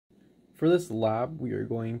For this lab, we are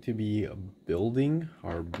going to be building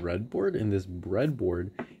our breadboard, and this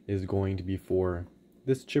breadboard is going to be for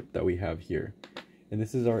this chip that we have here. And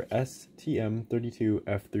this is our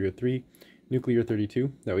STM32F303 nuclear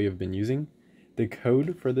 32 that we have been using. The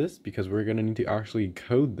code for this, because we're going to need to actually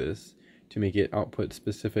code this to make it output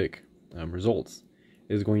specific results,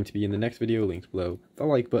 is going to be in the next video, linked below the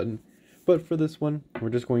like button. But for this one, we're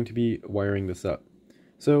just going to be wiring this up.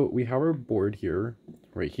 So we have our board here,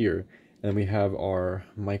 right here, and we have our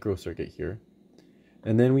microcircuit here.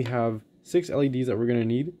 And then we have 6 LEDs that we're going to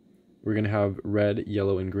need. We're going to have red,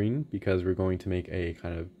 yellow, and green because we're going to make a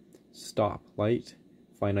kind of stop light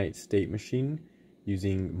finite state machine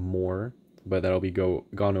using more, but that'll be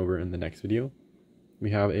gone over in the next video.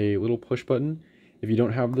 We have a little push button. If you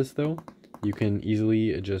don't have this though, you can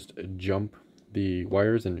easily just jump the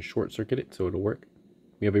wires and short circuit it so it'll work.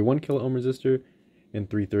 We have a 1 kilo ohm resistor and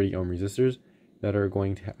 330 ohm resistors that are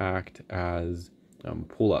going to act as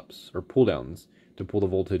pull-ups or pull-downs to pull the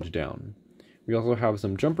voltage down. We also have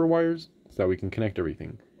some jumper wires so that we can connect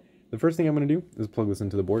everything. The first thing I'm going to do is plug this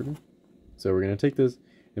into the board. So we're going to take this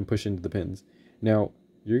and push into the pins. Now,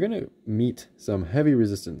 you're going to meet some heavy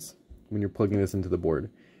resistance when you're plugging this into the board,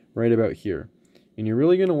 right about here. And you're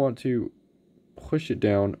really going to want to push it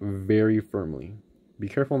down very firmly. Be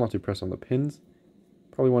careful not to press on the pins.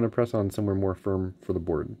 Probably want to press on somewhere more firm for the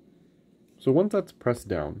board. So once that's pressed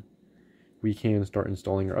down, we can start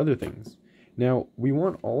installing our other things. Now, we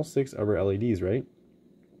want all 6 of our LEDs, right?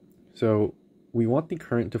 So we want the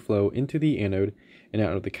current to flow into the anode and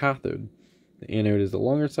out of the cathode. The anode is the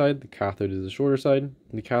longer side, the cathode is the shorter side.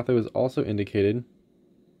 The cathode is also indicated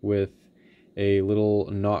with a little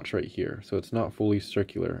notch right here, so it's not fully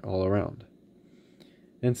circular all around.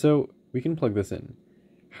 And so we can plug this in.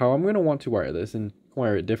 How I'm going to want to wire this and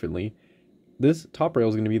wire it differently, this top rail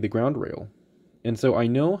is going to be the ground rail. And so I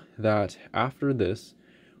know that after this,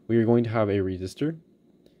 we are going to have a resistor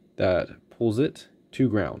that pulls it to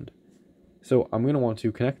ground. So I'm going to want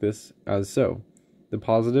to connect this as so. The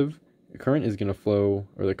positive current is going to flow,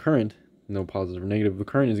 or the current, no positive or negative, the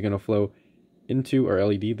current is going to flow into our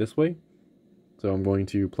LED this way. So I'm going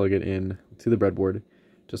to plug it in to the breadboard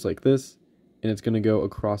just like this, and it's going to go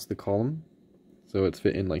across the column. So it's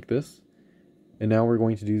fit in like this. And now we're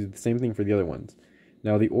going to do the same thing for the other ones.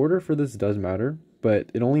 Now the order for this does matter, but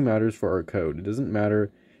it only matters for our code. It doesn't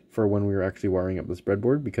matter for when we're actually wiring up this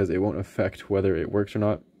breadboard because it won't affect whether it works or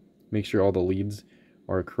not. Make sure all the leads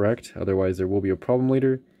are correct, otherwise there will be a problem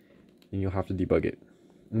later and you'll have to debug it.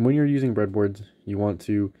 And when you're using breadboards, you want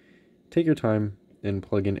to take your time and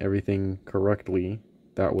plug in everything correctly.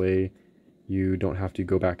 That way you don't have to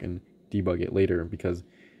go back and debug it later, because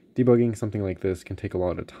debugging something like this can take a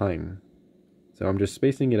lot of time. So I'm just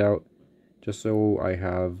spacing it out just so I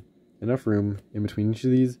have enough room in between each of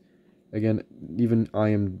these. Again, even I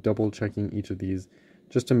am double checking each of these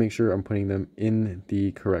just to make sure I'm putting them in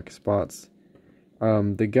the correct spots.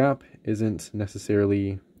 The gap isn't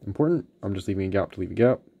necessarily important. I'm just leaving a gap to leave a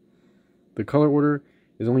gap. The color order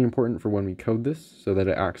is only important for when we code this so that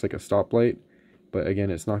it acts like a stoplight, but again,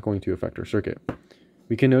 it's not going to affect our circuit.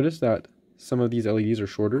 We can notice that some of these LEDs are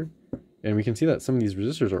shorter, and we can see that some of these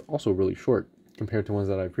resistors are also really short compared to ones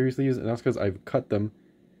that I previously used, and that's because I've cut them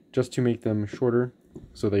just to make them shorter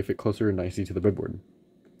so they fit closer and nicely to the breadboard.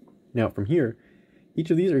 Now from here, each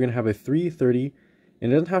of these are going to have a 330,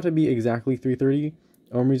 and it doesn't have to be exactly 330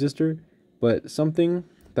 ohm resistor, but something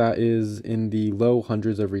that is in the low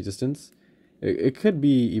hundreds of resistance. It could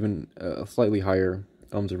be even slightly higher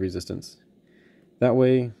ohms of resistance. That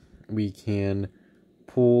way we can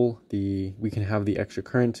we can have the extra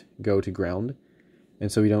current go to ground,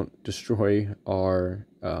 and so we don't destroy our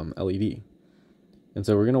LED. And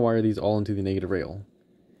so we're going to wire these all into the negative rail.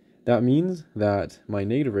 That means that my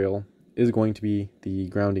negative rail is going to be the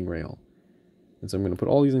grounding rail. And so I'm going to put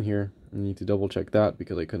all these in here. I need to double check that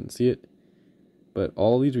because I couldn't see it. But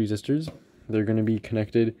all these resistors, they're going to be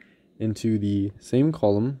connected into the same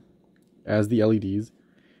column as the LEDs.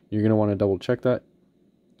 You're going to want to double check that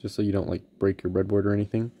just so you don't like break your breadboard or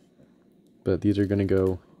anything. But these are going to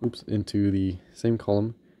go into the same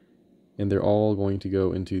column, and they're all going to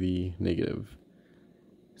go into the negative.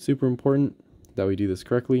 Super important that we do this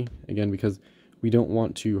correctly, again, because we don't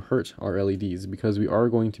want to hurt our LEDs, because we are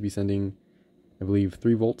going to be sending, I believe,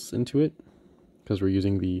 3 volts into it, because we're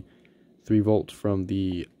using the 3 volt from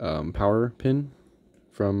the power pin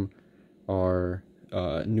from our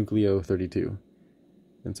Nucleo 32.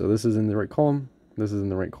 And so this is in the right column, this is in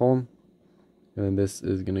the right column, and then this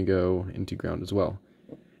is going to go into ground as well.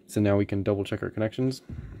 So now we can double check our connections.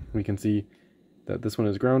 We can see that this one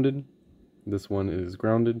is grounded, this one is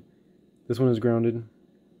grounded, this one is grounded,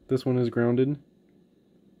 this one is grounded,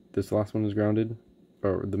 this last one is grounded,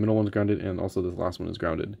 or the middle one's grounded, and also this last one is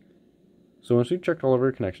grounded. So once we've checked all of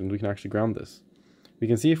our connections, we can actually ground this. We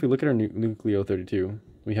can see if we look at our Nucleo 32,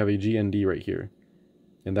 we have a GND right here.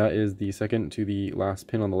 And that is the second to the last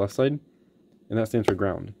pin on the left side, and that stands for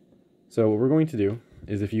ground. So what we're going to do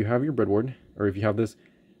is, if you have your breadboard, or if you have this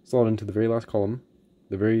slotted into the very last column,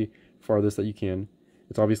 the very farthest that you can,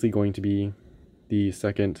 it's obviously going to be the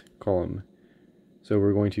second column. So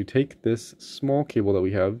we're going to take this small cable that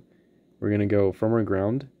we have, we're going to go from our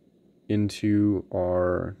ground into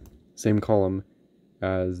our same column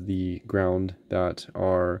as the ground that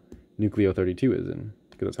our Nucleo 32 is in,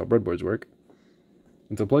 because that's how breadboards work.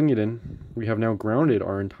 And so plugging it in, we have now grounded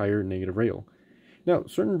our entire negative rail. Now,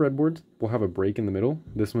 certain breadboards will have a break in the middle.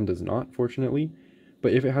 This one does not, fortunately.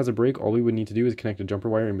 But if it has a break, all we would need to do is connect a jumper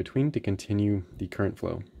wire in between to continue the current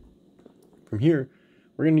flow. From here,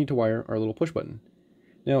 we're going to need to wire our little push button.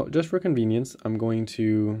 Now, just for convenience, I'm going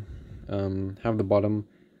to have the bottom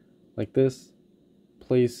like this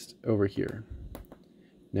placed over here.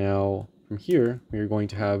 Now, from here, we are going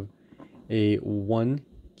to have a 1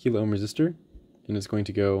 kilo ohm resistor, and it's going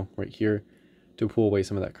to go right here to pull away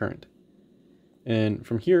some of that current. And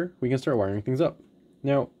from here, we can start wiring things up.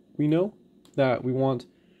 Now, we know that we want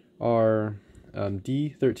our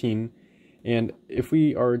D13, and if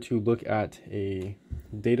we are to look at a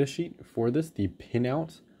data sheet for this, the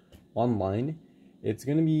pinout online, it's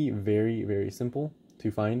going to be very, very simple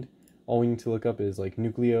to find. All we need to look up is like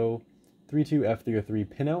Nucleo 32F303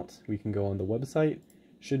 pinout. We can go on the website.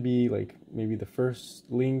 Should be like maybe the first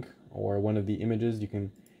link or one of the images. You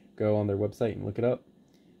can go on their website and look it up.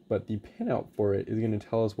 But the pinout for it is going to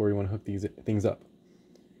tell us where we want to hook these things up.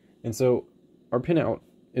 And so our pinout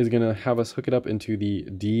is going to have us hook it up into the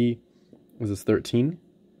D13.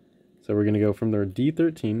 So we're going to go from their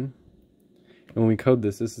D13. And when we code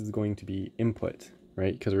this, this is going to be input,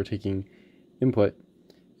 right? Because we're taking input.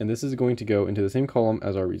 And this is going to go into the same column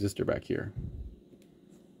as our resistor back here.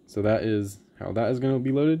 So that is how that is going to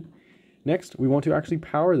be loaded. Next, we want to actually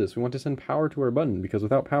power this. We want to send power to our button, because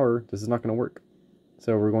without power, this is not going to work.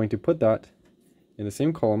 So we're going to put that in the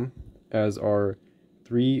same column as our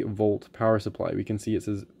 3-volt power supply. We can see it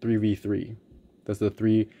says 3V3. That's the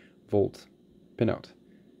 3-volt pinout.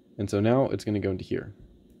 And so now it's going to go into here,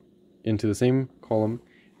 into the same column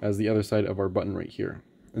as the other side of our button right here.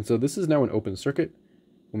 And so this is now an open circuit.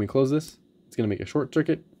 When we close this, it's going to make a short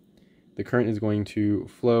circuit. The current is going to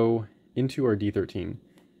flow into our D13.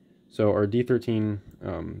 So our D13,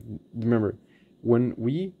 remember, when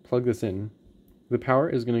we plug this in, the power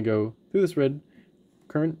is going to go through this red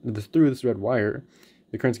current, through this red wire.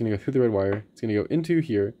 The current's going to go through the red wire. It's going to go into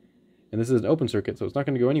here, and this is an open circuit, so it's not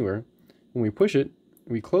going to go anywhere. When we push it,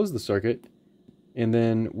 we close the circuit, and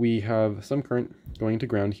then we have some current going to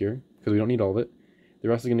ground here, because we don't need all of it. The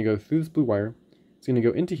rest is going to go through this blue wire. It's going to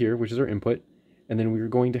go into here, which is our input, and then we're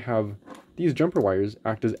going to have these jumper wires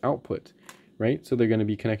act as output, right? So they're going to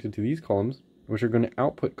be connected to these columns, which are going to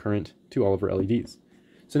output current to all of our LEDs.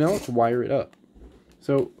 So now let's wire it up.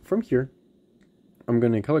 So from here, I'm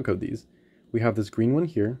going to color code these. We have this green one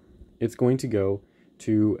here. It's going to go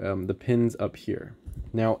to the pins up here.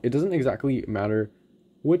 Now, it doesn't exactly matter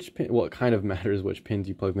which pin, well, it kind of matters which pins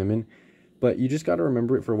you plug them in, but you just got to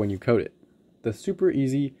remember it for when you code it. The super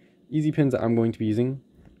easy pins that I'm going to be using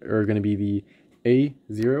are going to be the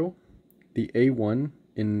A0, the A1,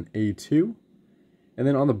 and A2. And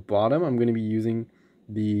then on the bottom, I'm going to be using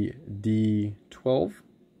the D12,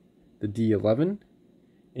 the D11,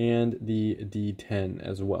 and the D10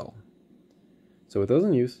 as well. So with those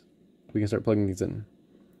in use, we can start plugging these in.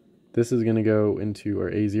 This is going to go into our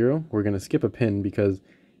A0. We're going to skip a pin because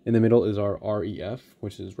in the middle is our REF,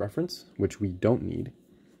 which is reference, which we don't need.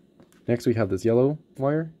 Next, we have this yellow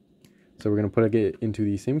wire. So we're going to put it into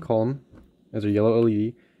the same column as our yellow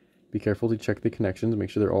LED. Be careful to check the connections, make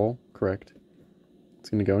sure they're all correct. It's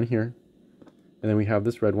going to go in here. And then we have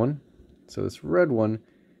this red one. So this red one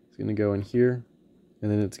is going to go in here,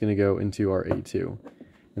 and then it's going to go into our A2.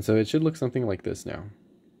 And so it should look something like this now.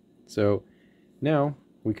 So now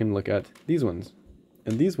we can look at these ones.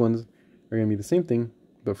 And these ones are going to be the same thing,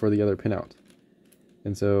 but for the other pinout.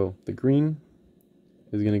 And so the green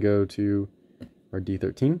is going to go to our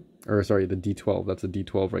D13, or sorry, the D12. That's a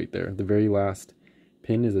D12 right there. The very last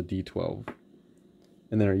pin is a D12.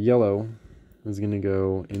 And then our yellow is going to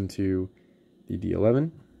go into the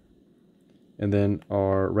D11. And then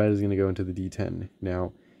our red is going to go into the D10.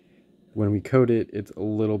 Now, when we code it, it's a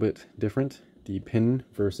little bit different. The pin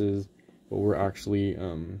versus what we're actually,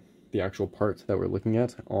 the actual part that we're looking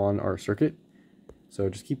at on our circuit. So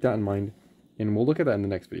just keep that in mind, and we'll look at that in the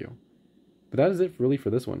next video. But that is it really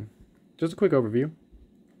for this one. Just a quick overview.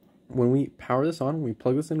 When we power this on, when we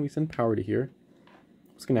plug this in, we send power to here.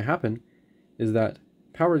 What's going to happen is that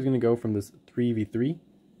power is going to go from this 3v3.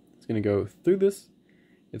 It's going to go through this.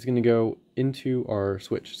 It's going to go into our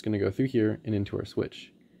switch. It's going to go through here and into our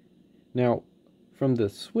switch. Now, from the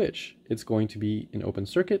switch, it's going to be an open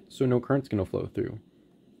circuit, so no current's going to flow through.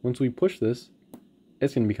 Once we push this,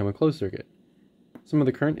 it's going to become a closed circuit. Some of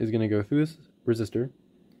the current is going to go through this resistor.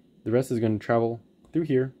 The rest is going to travel through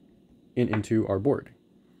here and into our board.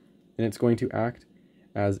 And it's going to act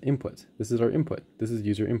as input. This is our input. This is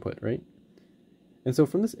user input, right? And so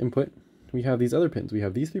from this input, we have these other pins. We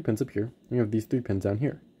have these 3 pins up here, and we have these 3 pins down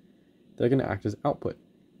here. They're going to act as output.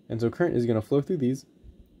 And so current is going to flow through these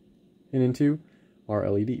and into our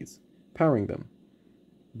LEDs, powering them.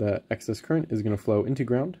 The excess current is going to flow into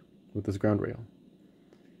ground with this ground rail.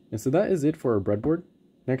 And so that is it for our breadboard.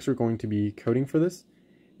 Next we're going to be coding for this,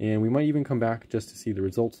 and we might even come back just to see the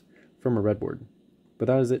results from our breadboard. But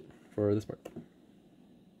that is it for this part.